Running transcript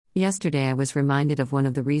Yesterday I was reminded of one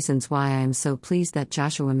of the reasons why I am so pleased that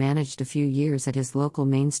Joshua managed a few years at his local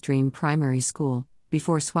mainstream primary school,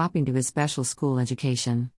 before swapping to his special school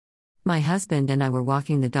education. My husband and I were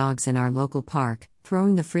walking the dogs in our local park,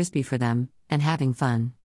 throwing the frisbee for them, and having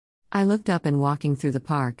fun. I looked up and walking through the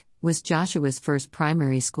park was Joshua's first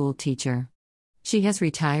primary school teacher. She has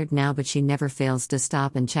retired now, but she never fails to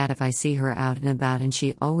stop and chat if I see her out and about, and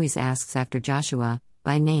she always asks after Joshua,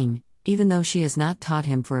 by name, even though she has not taught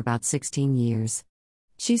him for about 16 years.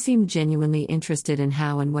 She seemed genuinely interested in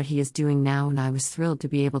how and what he is doing now, and I was thrilled to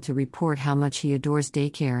be able to report how much he adores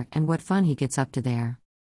daycare and what fun he gets up to there.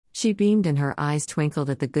 She beamed and her eyes twinkled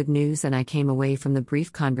at the good news, and I came away from the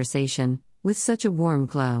brief conversation with such a warm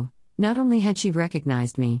glow. Not only had she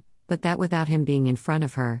recognized me, but that without him being in front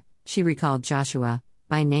of her, she recalled Joshua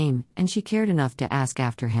by name, and she cared enough to ask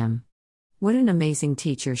after him. What an amazing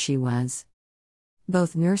teacher she was.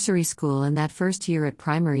 Both nursery school and that first year at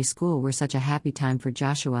primary school were such a happy time for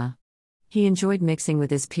Joshua. He enjoyed mixing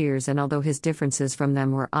with his peers, and although his differences from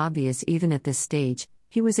them were obvious even at this stage,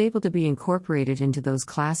 he was able to be incorporated into those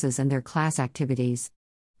classes and their class activities.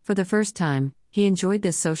 For the first time, he enjoyed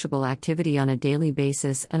this sociable activity on a daily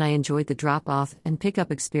basis, and I enjoyed the drop-off and pick-up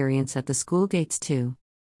experience at the school gates too.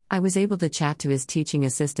 I was able to chat to his teaching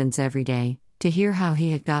assistants every day, to hear how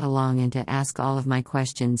he had got along and to ask all of my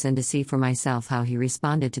questions and to see for myself how he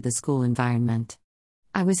responded to the school environment.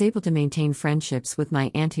 I was able to maintain friendships with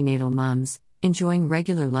my antenatal moms, enjoying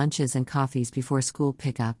regular lunches and coffees before school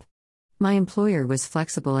pickup. My employer was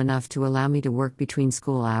flexible enough to allow me to work between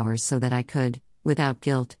school hours so that I could, without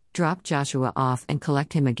guilt, drop Joshua off and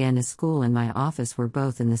collect him again, as school and my office were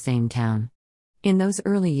both in the same town. In those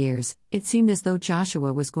early years, it seemed as though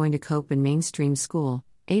Joshua was going to cope in mainstream school,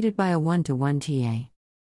 aided by a one-to-one TA.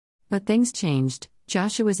 But things changed.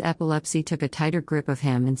 Joshua's epilepsy took a tighter grip of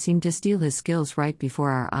him and seemed to steal his skills right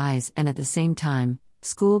before our eyes, and at the same time,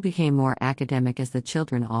 school became more academic as the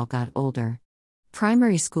children all got older.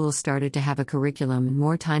 Primary school started to have a curriculum and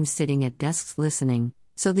more time sitting at desks listening,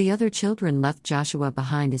 so the other children left Joshua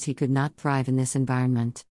behind as he could not thrive in this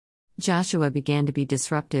environment. Joshua began to be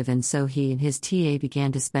disruptive, and so he and his TA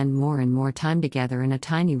began to spend more and more time together in a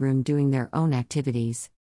tiny room doing their own activities.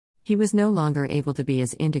 He was no longer able to be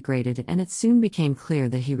as integrated, and it soon became clear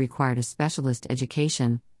that he required a specialist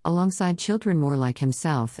education, alongside children more like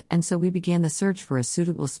himself, and so we began the search for a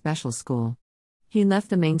suitable special school. He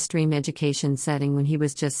left the mainstream education setting when he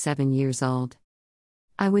was just 7 years old.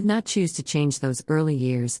 I would not choose to change those early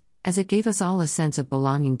years, as it gave us all a sense of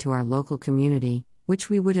belonging to our local community, which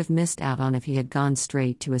we would have missed out on if he had gone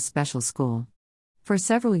straight to a special school. For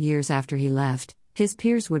several years after he left, his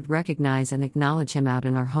peers would recognize and acknowledge him out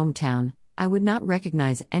in our hometown. I would not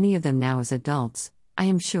recognize any of them now as adults, I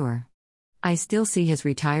am sure. I still see his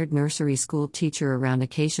retired nursery school teacher around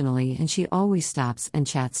occasionally, and she always stops and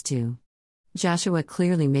chats too. Joshua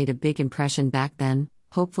clearly made a big impression back then.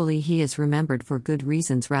 Hopefully he is remembered for good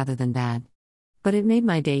reasons rather than bad. But it made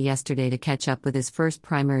my day yesterday to catch up with his first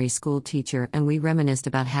primary school teacher, and we reminisced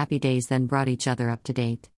about happy days, then brought each other up to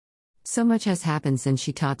date. So much has happened since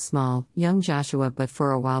she taught small, young Joshua, but for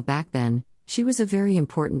a while back then, she was a very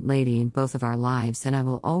important lady in both of our lives, and I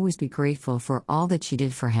will always be grateful for all that she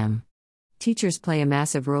did for him. Teachers play a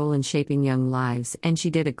massive role in shaping young lives, and she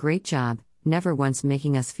did a great job, never once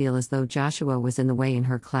making us feel as though Joshua was in the way in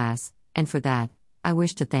her class, and for that, I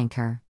wish to thank her.